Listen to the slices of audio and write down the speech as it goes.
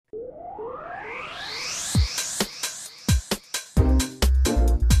Welcome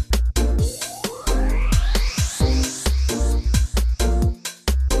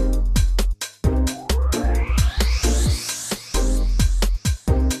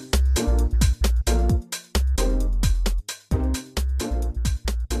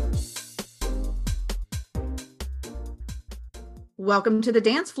to the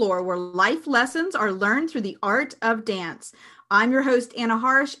dance floor, where life lessons are learned through the art of dance. I'm your host, Anna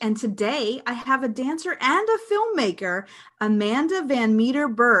Harsh, and today I have a dancer and a filmmaker, Amanda Van Meter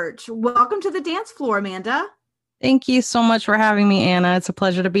Birch. Welcome to the dance floor, Amanda. Thank you so much for having me, Anna. It's a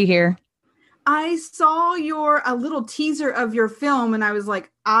pleasure to be here. I saw a little teaser of your film, and I was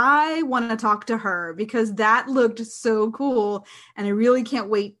like, I want to talk to her because that looked so cool, and I really can't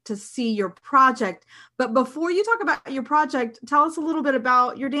wait to see your project. But before you talk about your project, tell us a little bit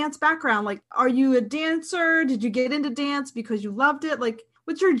about your dance background. Like, are you a dancer? Did you get into dance because you loved it? Like,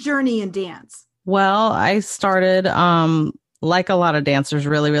 what's your journey in dance? Well, I started, like a lot of dancers,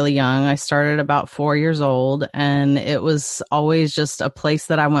 really, really young. I started about 4 years old, and it was always just a place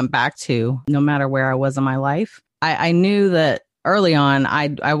that I went back to, no matter where I was in my life. I knew that early on,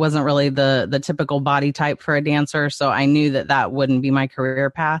 I wasn't really the typical body type for a dancer, so I knew that that wouldn't be my career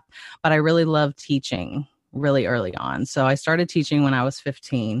path. But I really loved teaching really early on. So I started teaching when I was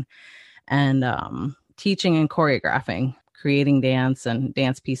 15, and teaching and choreographing, creating dance and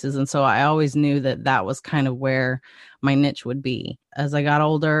dance pieces. And so I always knew that that was kind of where my niche would be. As I got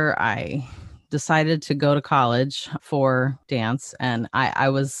older, I decided to go to college for dance. And I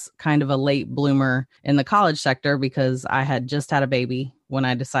was kind of a late bloomer in the college sector because I had just had a baby when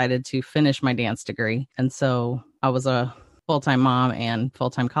I decided to finish my dance degree. And so I was a full-time mom and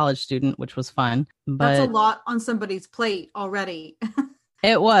full-time college student, which was fun. But that's a lot on somebody's plate already.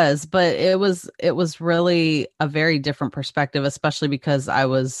 It was, but it was really a very different perspective, especially because I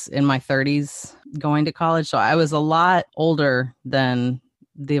was in my 30s going to college. So I was a lot older than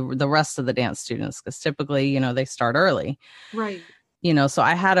the rest of the dance students, because typically, they start early. Right. So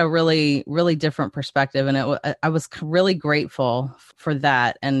I had a really, really different perspective, and I was really grateful for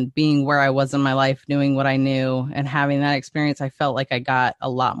that, and being where I was in my life, knowing what I knew and having that experience. I felt like I got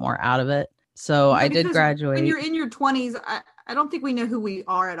a lot more out of it. So I did graduate. When you're in your 20s, I don't think we know who we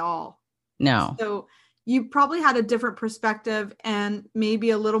are at all. No. So you probably had a different perspective and maybe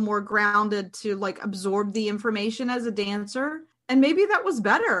a little more grounded to like absorb the information as a dancer. And maybe that was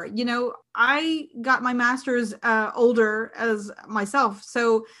better. I got my master's older as myself.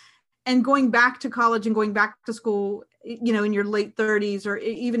 So, and going back to college and going back to school, in your late 30s or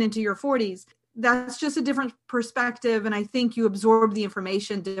even into your 40s, that's just a different perspective. And I think you absorb the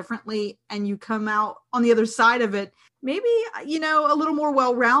information differently and you come out on the other side of it, maybe, a little more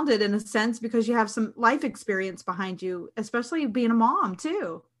well-rounded in a sense, because you have some life experience behind you, especially being a mom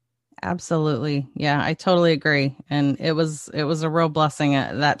too. Absolutely. Yeah, I totally agree. And it was a real blessing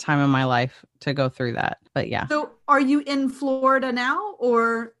at that time in my life to go through that. But yeah. So are you in Florida now,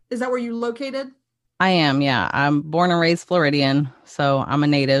 or is that where you're located? I am, yeah. I'm born and raised Floridian, so I'm a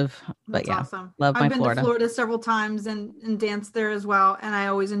native. That's but yeah, awesome. love my I've been Florida. to Florida several times and danced there as well, and I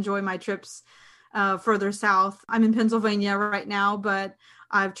always enjoy my trips further south. I'm in Pennsylvania right now, but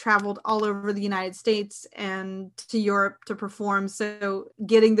I've traveled all over the United States and to Europe to perform. So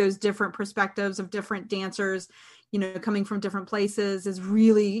getting those different perspectives of different dancers, coming from different places is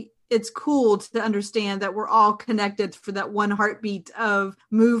really, it's cool to understand that we're all connected for that one heartbeat of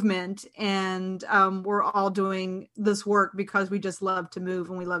movement. And we're all doing this work because we just love to move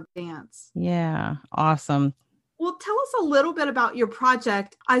and we love dance. Yeah. Awesome. Well, tell us a little bit about your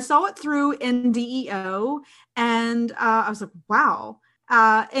project. I saw it through NDEO and I was like, wow.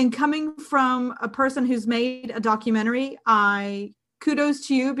 And coming from a person who's made a documentary, kudos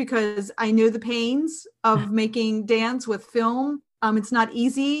to you, because I know the pains of making dance with film. It's not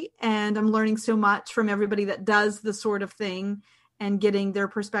easy, and I'm learning so much from everybody that does this sort of thing and getting their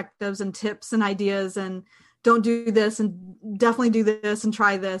perspectives and tips and ideas, and don't do this and definitely do this and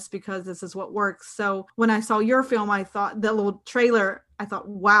try this because this is what works. So when I saw your film, I thought that little trailer, I thought,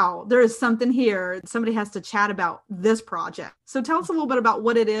 wow, there is something here. Somebody has to chat about this project. So tell us a little bit about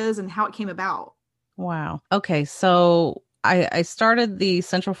what it is and how it came about. Wow. Okay. So I started the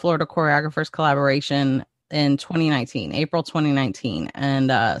Central Florida Choreographers Collaboration in 2019, April 2019.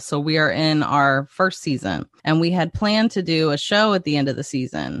 And so we are in our first season, and we had planned to do a show at the end of the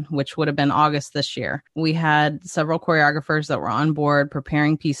season, which would have been August this year. We had several choreographers that were on board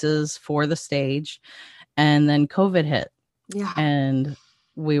preparing pieces for the stage, and then COVID hit. Yeah. And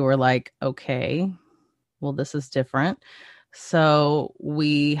we were like, okay, well, this is different. So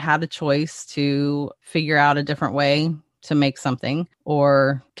we had a choice to figure out a different way to make something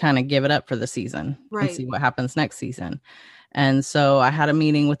or kind of give it up for the season and see Right. what happens next season. And so I had a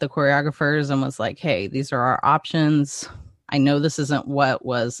meeting with the choreographers and was like, hey, these are our options. I know this isn't what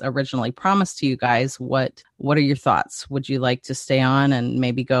was originally promised to you guys. What are your thoughts? Would you like to stay on and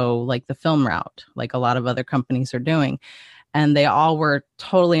maybe go like the film route, like a lot of other companies are doing? And they all were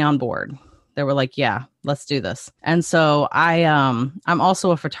totally on board. They were like, yeah, let's do this. And so I'm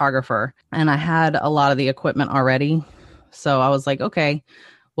also a photographer and I had a lot of the equipment already. So I was like, okay,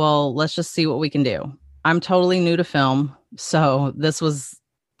 well, let's just see what we can do. I'm totally new to film. So this was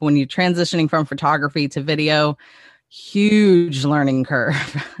when you're transitioning from photography to video, huge learning curve.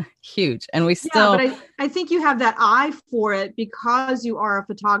 Huge. And we Yeah, still, but I think you have that eye for it because you are a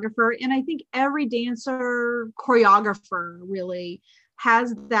photographer. And I think every dancer, choreographer really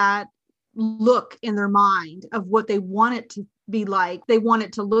has that look in their mind of what they want it to be like, they want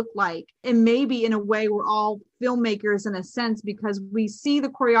it to look like. And maybe in a way, we're all filmmakers in a sense because we see the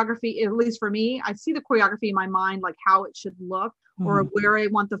choreography, at least for me, I see the choreography in my mind, like how it should look or where I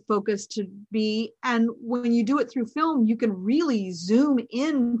want the focus to be. And when you do it through film, you can really zoom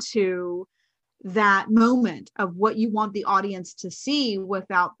into that moment of what you want the audience to see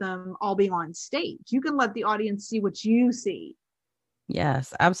without them all being on stage. You can let the audience see what you see.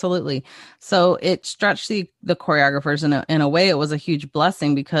 yes, absolutely. So it stretched the choreographers in a way. It was a huge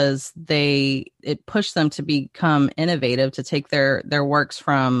blessing because it pushed them to become innovative, to take their works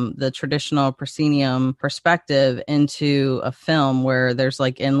from the traditional proscenium perspective into a film where there's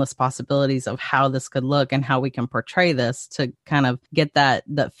like endless possibilities of how this could look and how we can portray this to kind of get that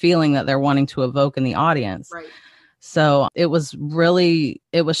feeling that they're wanting to evoke in the audience. Right. So it was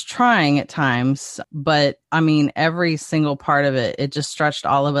trying at times, but I mean, every single part of it just stretched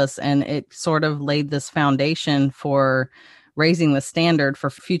all of us and it sort of laid this foundation for raising the standard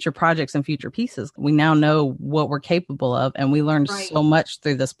for future projects and future pieces. We now know what we're capable of, and we learned Right. so much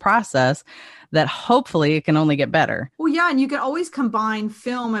through this process that hopefully it can only get better. Well, yeah, and you can always combine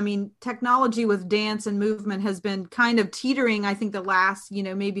film. I mean, technology with dance and movement has been kind of teetering, I think, the last,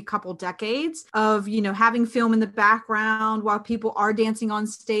 maybe couple decades of, having film in the background while people are dancing on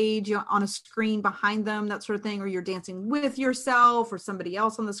stage, on a screen behind them, that sort of thing, or you're dancing with yourself or somebody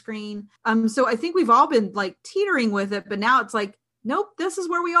else on the screen. So I think we've all been like teetering with it, but now it's like, nope, this is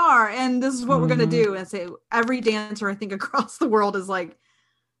where we are and this is what we're going to do. And so every dancer, I think, across the world is like,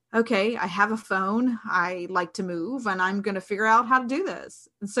 okay, I have a phone, I like to move, and I'm going to figure out how to do this.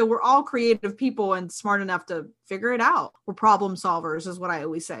 And so we're all creative people and smart enough to figure it out. We're problem solvers is what I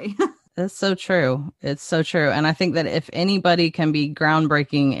always say. It's so true. It's so true. And I think that if anybody can be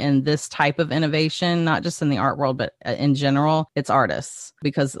groundbreaking in this type of innovation, not just in the art world, but in general, it's artists.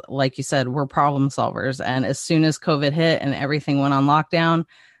 Because like you said, we're problem solvers. And as soon as COVID hit and everything went on lockdown,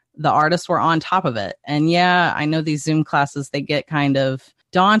 the artists were on top of it. And yeah, I know these Zoom classes, they get kind of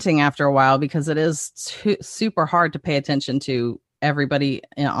daunting after a while because it is super hard to pay attention to everybody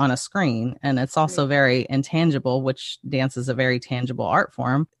on a screen. And it's also very intangible, which dance is a very tangible art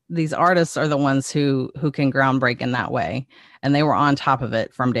form. These artists are the ones who can groundbreak in that way. And they were on top of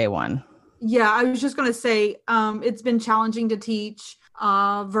it from day one. Yeah, I was just going to say, it's been challenging to teach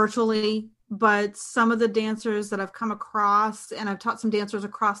virtually, but some of the dancers that I've come across, and I've taught some dancers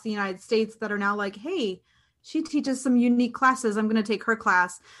across the United States that are now like, hey, she teaches some unique classes. I'm going to take her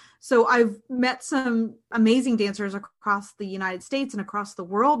class. So I've met some amazing dancers across the United States and across the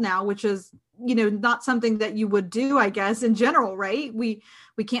world now, which is, not something that you would do, I guess, in general, right? We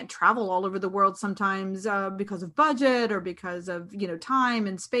can't travel all over the world sometimes because of budget or because of, time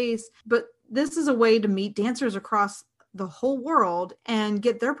and space. But this is a way to meet dancers across the whole world and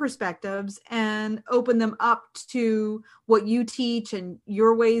get their perspectives and open them up to what you teach and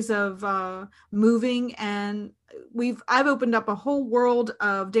your ways of moving. And I've opened up a whole world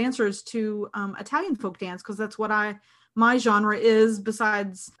of dancers to Italian folk dance, because that's what my genre is,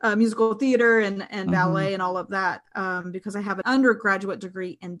 besides musical theater and ballet and all of that, because I have an undergraduate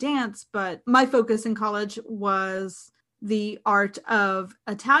degree in dance, but my focus in college was the art of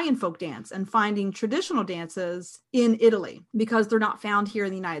Italian folk dance and finding traditional dances in Italy because they're not found here in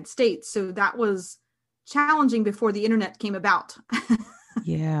the United States. So that was challenging before the internet came about.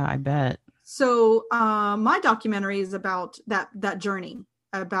 Yeah, I bet. So my documentary is about that journey,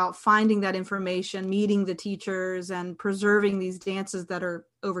 about finding that information, meeting the teachers, and preserving these dances that are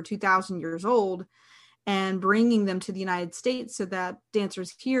over 2,000 years old and bringing them to the United States so that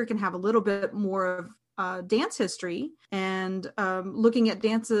dancers here can have a little bit more of dance history and looking at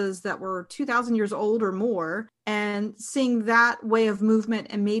dances that were 2,000 years old or more and seeing that way of movement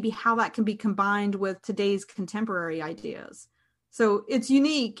and maybe how that can be combined with today's contemporary ideas. So it's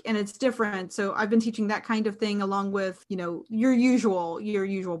unique and it's different. So I've been teaching that kind of thing along with, your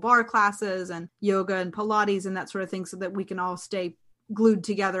usual bar classes and yoga and Pilates and that sort of thing, so that we can all stay glued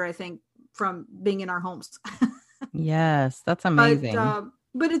together, I think, from being in our homes. Yes, that's amazing.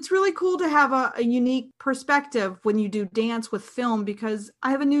 But it's really cool to have a unique perspective when you do dance with film, because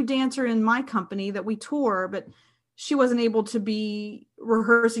I have a new dancer in my company that we tour, but she wasn't able to be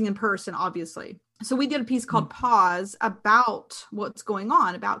rehearsing in person, obviously. So we did a piece called Pause about what's going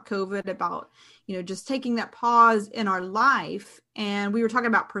on, about COVID, about, just taking that pause in our life. And we were talking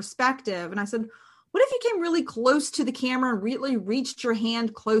about perspective. And I said, what if you came really close to the camera and really reached your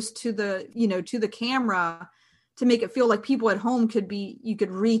hand close to the camera to make it feel like people at home you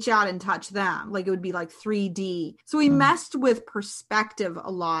could reach out and touch them. Like it would be like 3D. So we messed with perspective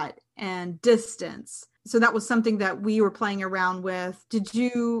a lot and distance. So that was something that we were playing around with. Did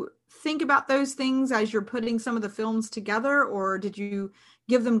you think about those things as you're putting some of the films together, or did you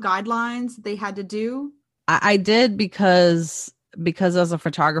give them guidelines they had to do? I did because as a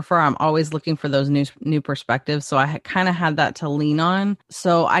photographer, I'm always looking for those new perspectives. So I kind of had that to lean on.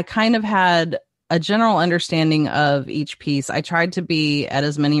 So I kind of had a general understanding of each piece. I tried to be at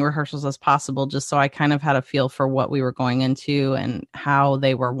as many rehearsals as possible, just so I kind of had a feel for what we were going into and how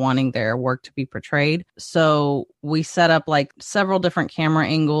they were wanting their work to be portrayed. So we set up like several different camera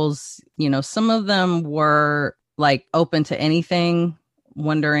angles. Some of them were like open to anything,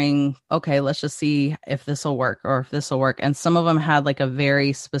 wondering, okay, let's just see if this will work or if this will work. And some of them had like a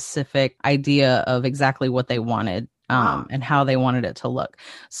very specific idea of exactly what they wanted. And how they wanted it to look.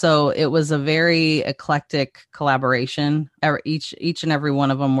 So it was a very eclectic collaboration. Each and every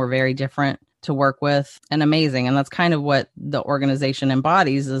one of them were very different to work with and amazing. And that's kind of what the organization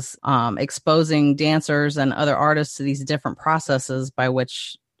embodies, is exposing dancers and other artists to these different processes by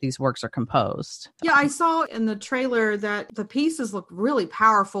which these works are composed. Yeah, I saw in the trailer that the pieces look really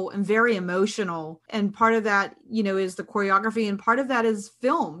powerful and very emotional. And part of that, is the choreography, and part of that is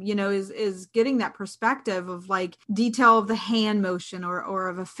film, is getting that perspective of like detail of the hand motion or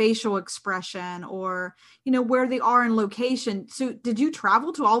of a facial expression, or, where they are in location. So did you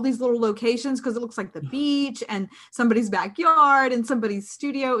travel to all these little locations? Because it looks like the beach and somebody's backyard and somebody's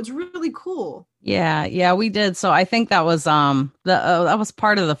studio. It's really cool. Yeah, we did. So I think that was that was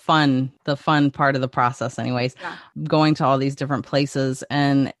part of the fun part of the process anyways, going to all these different places.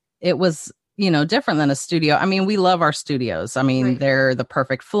 And it was, different than a studio. I mean, we love our studios. I mean, they're the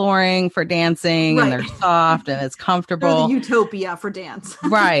perfect flooring for dancing and they're soft and it's comfortable. They're the utopia for dance.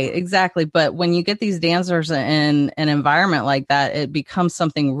 Right, exactly. But when you get these dancers in an environment like that, it becomes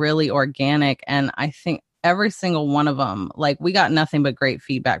something really organic. And I think every single one of them, like, we got nothing but great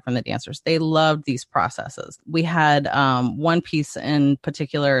feedback from the dancers. They loved these processes. We had one piece in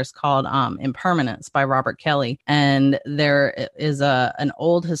particular is called Impermanence by Robert Kelly. And there is an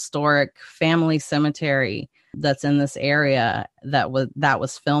old historic family cemetery that's in this area that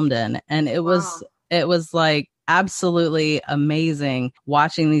was filmed in. And it was like absolutely amazing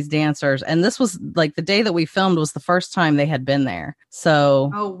watching these dancers. And this was like the day that we filmed was the first time they had been there.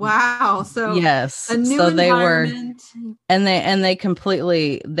 So oh wow. So yes. A new so environment.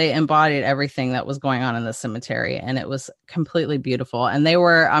 They embodied everything that was going on in the cemetery, and it was completely beautiful. And they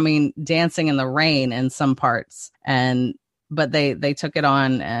were, dancing in the rain in some parts, but they took it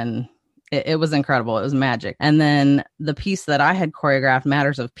on, and it was incredible. It was magic. And then the piece that I had choreographed,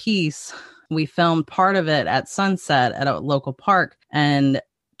 Matters of Peace, we filmed part of it at sunset at a local park. And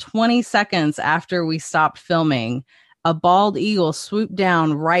 20 seconds after we stopped filming, a bald eagle swooped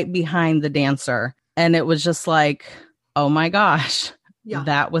down right behind the dancer. And it was just like, oh my gosh,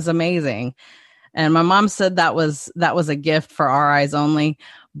 that was amazing. And my mom said that was a gift for our eyes only,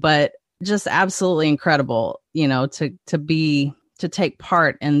 but just absolutely incredible, to take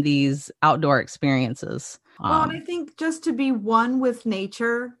part in these outdoor experiences. Well, and I think just to be one with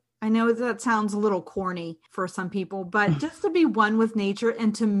nature, I know that sounds a little corny for some people, but just to be one with nature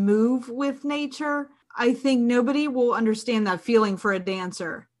and to move with nature, I think nobody will understand that feeling for a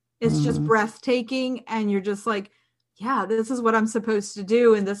dancer. It's just breathtaking. And you're just like, yeah, this is what I'm supposed to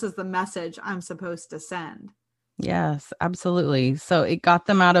do. And this is the message I'm supposed to send. Yes, absolutely. So it got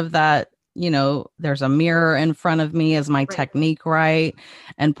them out of that, there's a mirror in front of me. Is my technique right?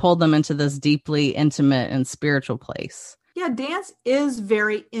 And pulled them into this deeply intimate and spiritual place. Yeah, dance is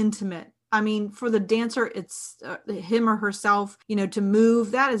very intimate. I mean, for the dancer, it's him or herself, to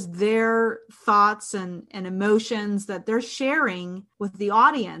move. That is their thoughts and emotions that they're sharing with the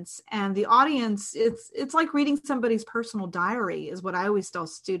audience. And the audience, it's like reading somebody's personal diary, is what I always tell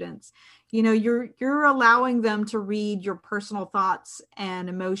students. You're allowing them to read your personal thoughts and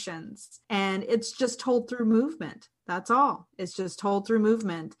emotions, and it's just told through movement. That's all. It's just told through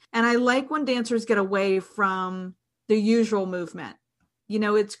movement. And I like when dancers get away from the usual movement.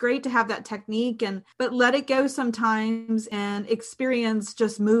 It's great to have that technique, but let it go sometimes and experience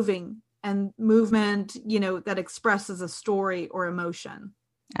just moving and movement, that expresses a story or emotion.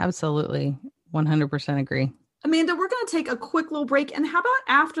 Absolutely. 100% agree. Amanda, we're going to take a quick little break. And how about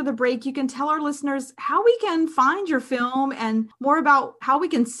after the break, you can tell our listeners how we can find your film and more about how we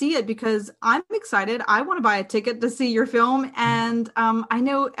can see it, because I'm excited. I want to buy a ticket to see your film. And I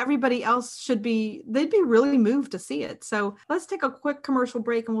know everybody else they'd be really moved to see it. So let's take a quick commercial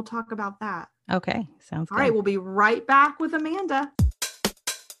break and we'll talk about that. Okay. Sounds good. All right. We'll be right back with Amanda.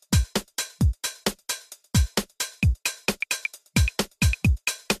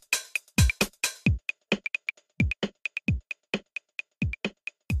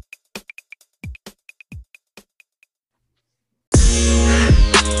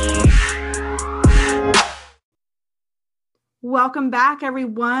 Welcome back,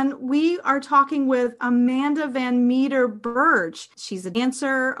 everyone. We are talking with Amanda Van Meter Burge. She's a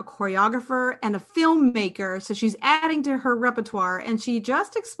dancer, a choreographer, and a filmmaker. So she's adding to her repertoire. And she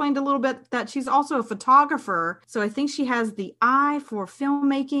just explained a little bit that she's also a photographer. So I think she has the eye for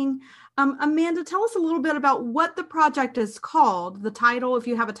filmmaking. Amanda, tell us a little bit about what the project is called, the title, if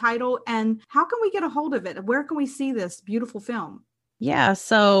you have a title, and how can we get a hold of it? Where can we see this beautiful film? Yeah,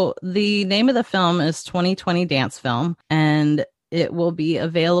 so the name of the film is 2020 Dance Film, and it will be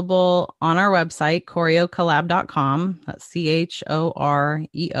available on our website, choreocollab.com. That's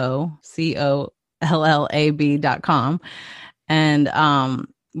CHOREOCOLLAB.com. And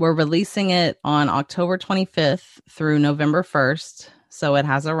we're releasing it on October 25th through November 1st. So it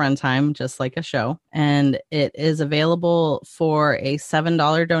has a runtime, just like a show, and it is available for a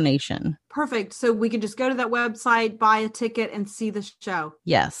 $7 donation. Perfect. So we can just go to that website, buy a ticket, and see the show.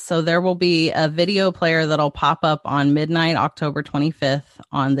 Yes. So there will be a video player that'll pop up on midnight, October 25th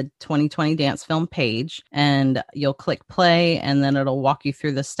on the 2020 Dance Film page. And you'll click play, and then it'll walk you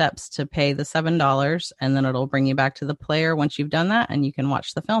through the steps to pay the $7. And then it'll bring you back to the player once you've done that, and you can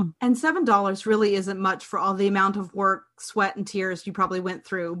watch the film. And $7 really isn't much for all the amount of work, sweat, and tears you probably went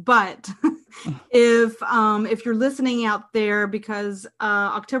through. But if you're listening out there, because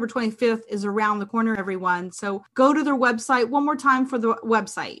October 25th is around the corner, everyone. So go to their website one more time for the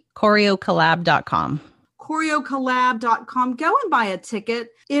website. choreocollab.com. choreocollab.com. Go and buy a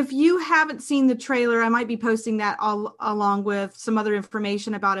ticket. If you haven't seen the trailer, I might be posting that along with some other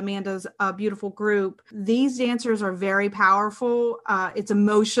information about Amanda's beautiful group. These dancers are very powerful. It's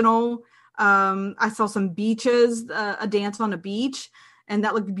emotional. I saw some beaches, a dance on a beach, and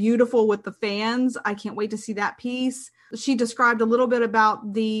that looked beautiful with the fans. I can't wait to see that piece. She described a little bit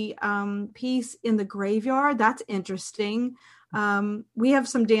about the piece in the graveyard. That's interesting. We have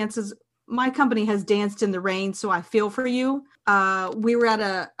some dances. My company has danced in the rain, so I feel for you. We were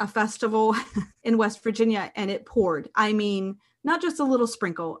at a festival in West Virginia, and it poured. I mean, not just a little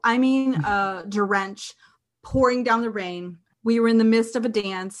sprinkle. I mean, a drench pouring down the rain. We were in the midst of a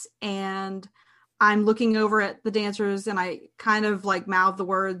dance, and I'm looking over at the dancers, and I kind of like mouth the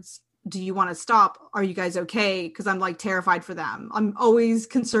words, "Do you want to stop? Are you guys okay?" Because I'm like terrified for them. I'm always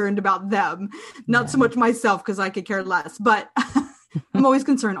concerned about them, not so much myself because I could care less, but I'm always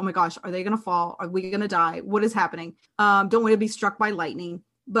concerned. Oh my gosh, are they going to fall? Are we going to die? What is happening? Don't want to be struck by lightning,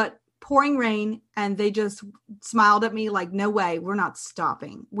 but pouring rain, and they just smiled at me like, no way, we're not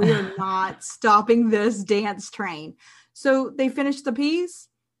stopping. We are not stopping this dance train. So they finished the piece,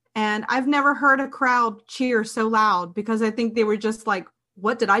 and I've never heard a crowd cheer so loud, because I think they were just like,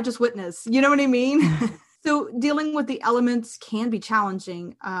 what did I just witness? You know what I mean? So dealing with the elements can be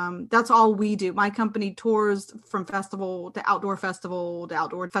challenging. That's all we do. My company tours from festival to outdoor festival to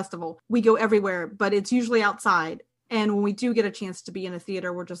outdoor festival. We go everywhere, but it's usually outside. And when we do get a chance to be in a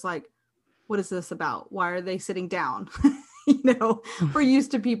theater, we're just like, what is this about? Why are they sitting down? We're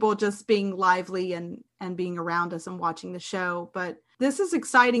used to people just being lively and being around us and watching the show. But this is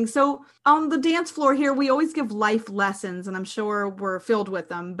exciting. So on the dance floor here, we always give life lessons, and I'm sure we're filled with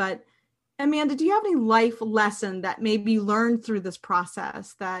them. But Amanda, do you have any life lesson that maybe you learned through this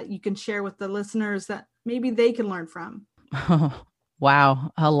process that you can share with the listeners that maybe they can learn from? Oh,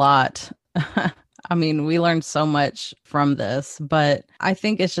 wow. A lot. I mean, we learned so much from this, but I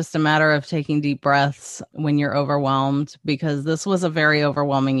think it's just a matter of taking deep breaths when you're overwhelmed, because this was a very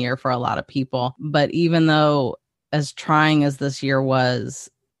overwhelming year for a lot of people. But even though as trying as this year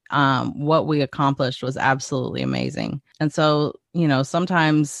was, what we accomplished was absolutely amazing. And so,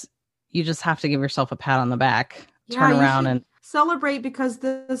 sometimes you just have to give yourself a pat on the back, turn Yeah, you around should and celebrate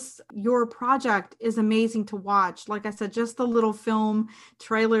because your project is amazing to watch. Like I said, just the little film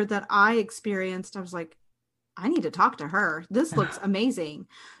trailer that I experienced, I was like, I need to talk to her. This looks amazing.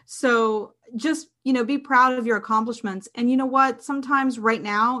 So just, be proud of your accomplishments. And you know what? Sometimes right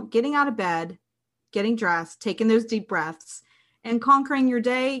now, getting out of bed, getting dressed, taking those deep breaths, and conquering your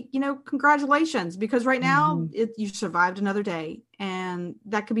day, congratulations, because right now Mhm. you survived another day, and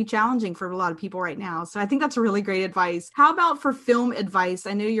that could be challenging for a lot of people right now. So I think that's a really great advice. How about for film advice?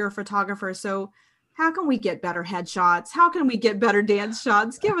 I know you're a photographer, so how can we get better headshots? How can we get better dance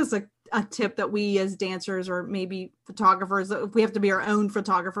shots? Give us a tip that we as dancers or maybe photographers, if we have to be our own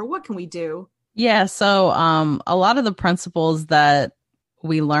photographer, what can we do? Yeah, so a lot of the principles that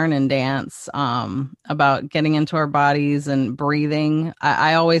we learn in dance about getting into our bodies and breathing,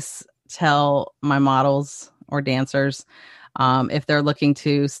 I always tell my models or dancers, if they're looking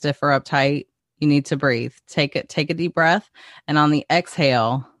to stiff or uptight, you need to breathe. Take a deep breath, and on the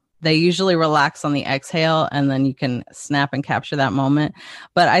exhale, they usually relax on the exhale, and then you can snap and capture that moment.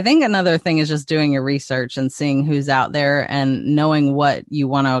 But I think another thing is just doing your research and seeing who's out there and knowing what you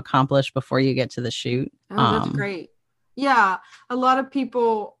want to accomplish before you get to the shoot. Oh, that's great. Yeah, a lot of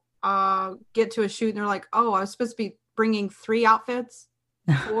people get to a shoot and they're like, "Oh, I was supposed to be bringing 3 outfits,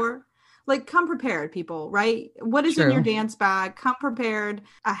 4." Like, come prepared, people, right? What is in your True. dance bag? Come prepared.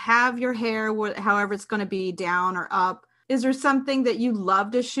 Have your hair, however it's going to be, down or up. Is there something that you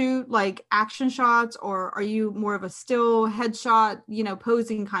love to shoot, like action shots, or are you more of a still headshot,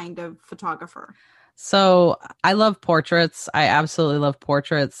 posing kind of photographer? So I love portraits. I absolutely love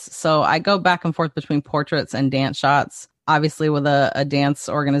portraits. So I go back and forth between portraits and dance shots. Obviously, with a dance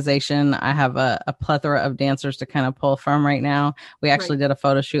organization, I have a plethora of dancers to kind of pull from right now. We actually Right. did a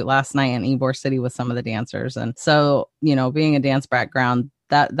photo shoot last night in Ybor City with some of the dancers. And so, being a dance background,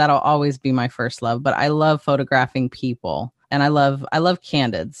 that'll always be my first love. But I love photographing people. And I love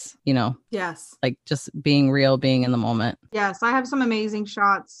candids, Yes. like just being real, being in the moment. Yes, I have some amazing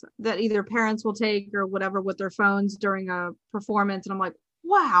shots that either parents will take or whatever with their phones during a performance. And I'm like,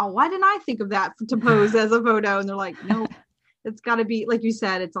 wow, why didn't I think of that to pose as a photo? And they're like, no, it's got to be, like you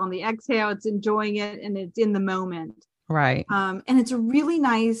said, it's on the exhale, it's enjoying it, and it's in the moment. Right. And it's really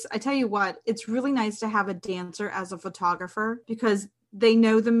nice. I tell you what, it's really nice to have a dancer as a photographer because they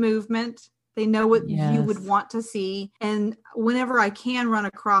know the movement. They know what you would Yes. want to see. And whenever I can run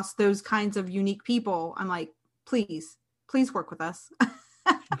across those kinds of unique people, I'm like, please work with us.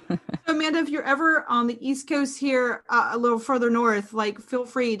 So Amanda, if you're ever on the East Coast here, a little further north, like feel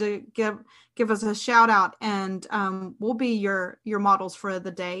free to give us a shout out, and we'll be your models for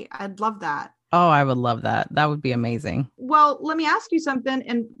the day. I'd love that. Oh, I would love that. That would be amazing. Well, let me ask you something,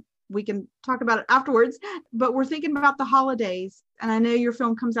 and we can talk about it afterwards. But we're thinking about the holidays, and I know your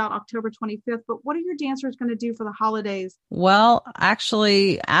film comes out October 25th. But what are your dancers going to do for the holidays? Well,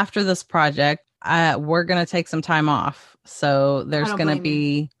 actually, after this project, we're going to take some time off. So I there's don't going to blame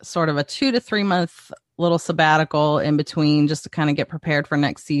you. be sort of a 2 to 3 month little sabbatical in between just to kind of get prepared for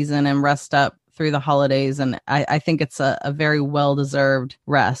next season and rest up through the holidays. And I think it's a very well deserved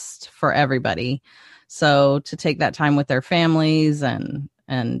rest for everybody. So to take that time with their families and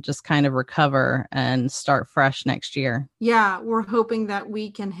just kind of recover and start fresh next year. Yeah, we're hoping that we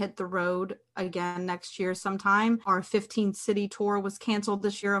can hit the road again next year sometime. Our 15 city tour was canceled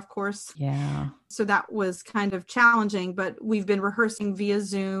this year, of course. Yeah. So that was kind of challenging, but we've been rehearsing via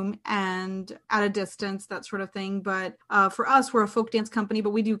Zoom and at a distance, that sort of thing. But for us, we're a folk dance company, but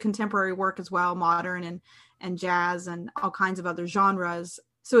we do contemporary work as well, modern and jazz and all kinds of other genres.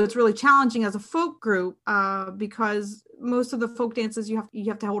 So it's really challenging as a folk group because most of the folk dances you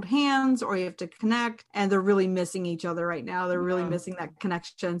have to hold hands or you have to connect, and they're really missing each other right now. They're really missing that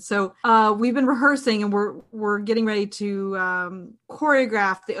connection. So we've been rehearsing, and we're getting ready to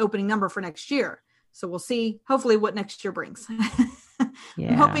choreograph the opening number for next year. So we'll see, hopefully, what next year brings.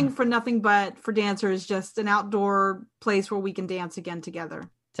 Yeah. I'm hoping for nothing but for dancers, just an outdoor place where we can dance again together.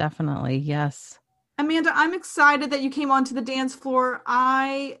 Definitely. Yes. Amanda, I'm excited that you came onto the dance floor.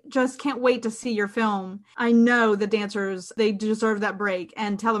 I just can't wait to see your film. I know the dancers, they deserve that break,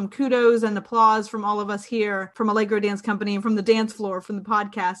 and tell them kudos and applause from all of us here from Allegro Dance Company and from the dance floor, from the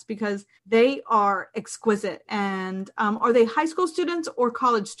podcast, because they are exquisite. And are they high school students or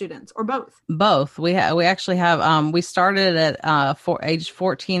college students or both? Both. We actually have we started at age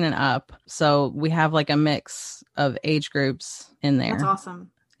 14 and up. So we have like a mix of age groups in there. That's awesome.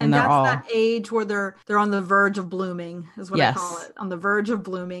 And that's that age where they're on the verge of blooming, is what I call it, on the verge of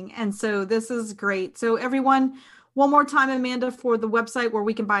blooming. And so this is great. So everyone, one more time, Amanda, for the website where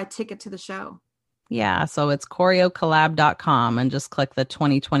we can buy a ticket to the show. Yeah, so it's choreocollab.com and just click the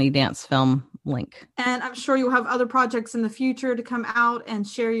 2020 dance film link. And I'm sure you'll have other projects in the future to come out and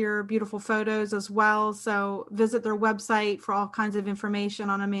share your beautiful photos as well. So visit their website for all kinds of information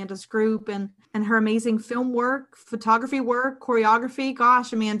on Amanda's group and her amazing film work, photography work, choreography.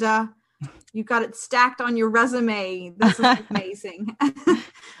 Gosh, Amanda, you've got it stacked on your resume. This is amazing.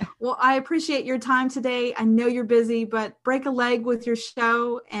 Well, I appreciate your time today. I know you're busy, but break a leg with your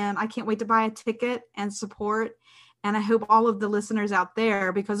show. And I can't wait to buy a ticket and support. And I hope all of the listeners out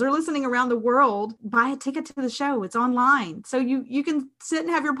there, because they're listening around the world, buy a ticket to the show. It's online. So you can sit and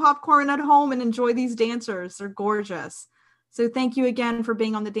have your popcorn at home and enjoy these dancers. They're gorgeous. So thank you again for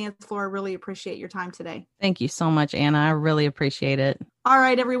being on the dance floor. I really appreciate your time today. Thank you so much, Anna. I really appreciate it. All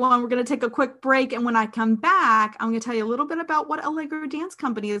right, everyone, we're going to take a quick break. And when I come back, I'm going to tell you a little bit about what Allegro Dance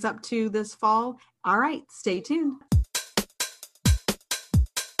Company is up to this fall. All right, stay tuned.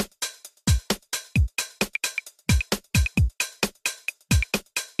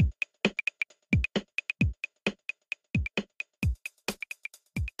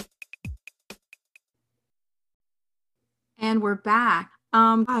 And we're back.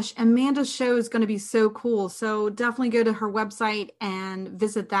 Gosh, Amanda's show is going to be so cool. So definitely go to her website and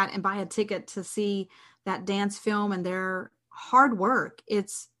visit that and buy a ticket to see that dance film and their hard work.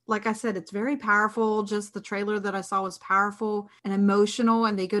 It's, like I said, it's very powerful. Just the trailer that I saw was powerful and emotional,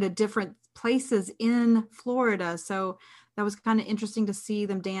 and they go to different places in Florida. So that was kind of interesting to see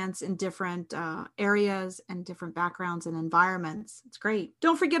them dance in different areas and different backgrounds and environments. It's great.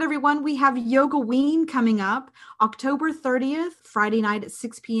 Don't forget, everyone, we have Yogaween coming up October 30th, Friday night at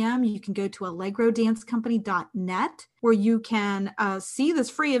 6 p.m. You can go to allegrodancecompany.net where you can see this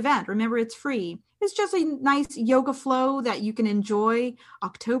free event. Remember, it's free. It's just a nice yoga flow that you can enjoy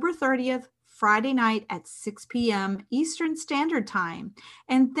October 30th, Friday night at 6 p.m. Eastern Standard Time.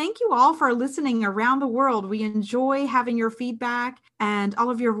 And thank you all for listening around the world. We enjoy having your feedback and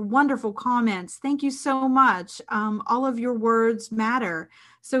all of your wonderful comments. Thank you so much. All of your words matter.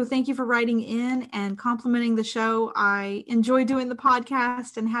 So thank you for writing in and complimenting the show. I enjoy doing the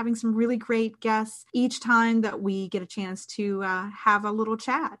podcast and having some really great guests each time that we get a chance to have a little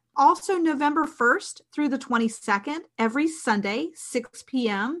chat. Also, November 1st through the 22nd, every Sunday, 6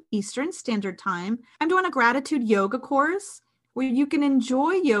 p.m. Eastern Standard Time, I'm doing a gratitude yoga course where you can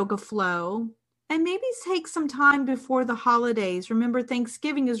enjoy yoga flow and maybe take some time before the holidays. Remember,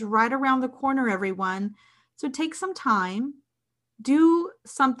 Thanksgiving is right around the corner, everyone. So take some time. Do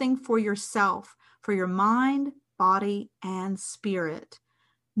something for yourself, for your mind, body, and spirit.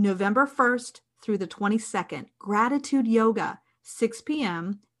 November 1st through the 22nd, Gratitude Yoga, 6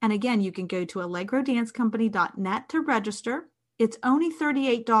 p.m. And again, you can go to allegrodancecompany.net to register. It's only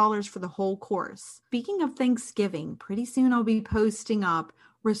 $38 for the whole course. Speaking of Thanksgiving, pretty soon I'll be posting up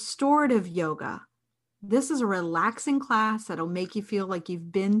restorative yoga. This is a relaxing class that'll make you feel like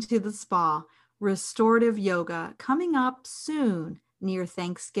you've been to the spa. Restorative yoga coming up soon near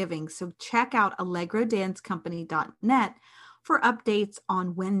Thanksgiving. So check out allegrodancecompany.net for updates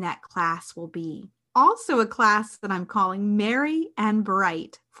on when that class will be. Also a class that I'm calling Merry and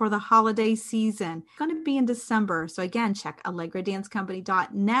Bright for the holiday season. It's going to be in December. So again, check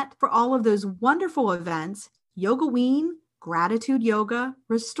allegrodancecompany.net for all of those wonderful events. Yogaween, Gratitude Yoga,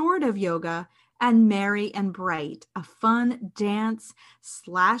 Restorative Yoga, and Merry and Bright, a fun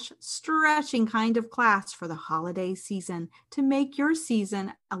dance/stretching kind of class for the holiday season to make your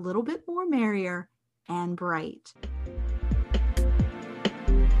season a little bit more merrier and bright.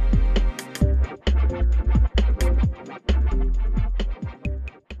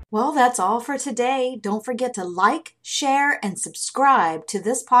 Well, that's all for today. Don't forget to like, share, and subscribe to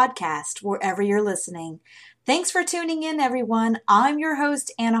this podcast wherever you're listening. Thanks for tuning in, everyone. I'm your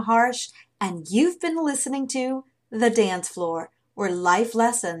host, Anna Harsh, and you've been listening to The Dance Floor, where life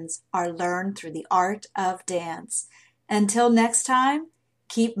lessons are learned through the art of dance. Until next time,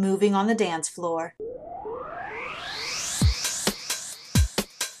 keep moving on the dance floor.